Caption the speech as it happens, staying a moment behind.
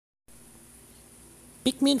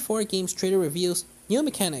Pikmin 4 games trailer reveals new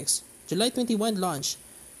mechanics. July 21 launch.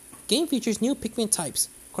 Game features new Pikmin types.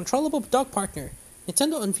 Controllable dog partner.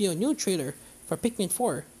 Nintendo unveiled new trailer for Pikmin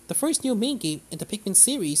 4, the first new main game in the Pikmin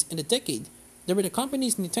series in a decade. During the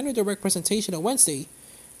company's Nintendo Direct presentation on Wednesday,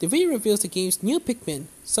 the video reveals the game's new Pikmin,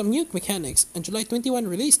 some new mechanics, and July 21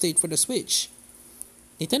 release date for the Switch.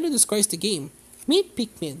 Nintendo describes the game. Meet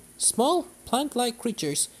Pikmin, small, plant-like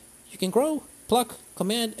creatures you can grow, pluck,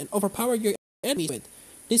 command, and overpower your enemies with.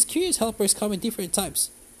 These curious helpers come in different types.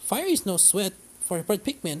 Fire is no sweat for red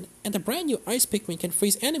Pikmin, and the brand new Ice Pikmin can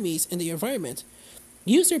freeze enemies in the environment.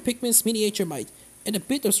 Use your Pikmin's miniature might and a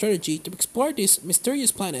bit of strategy to explore this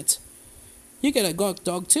mysterious planet. You get a gog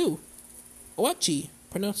dog too. Owachi,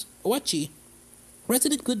 pronounced Owachi,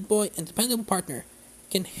 resident good boy and dependable partner,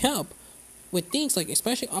 can help with things like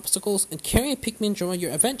smashing obstacles and carrying Pikmin during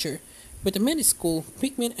your adventure. With a minuscule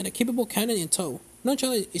Pikmin and a capable cannon in tow, no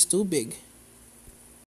challenge is too big.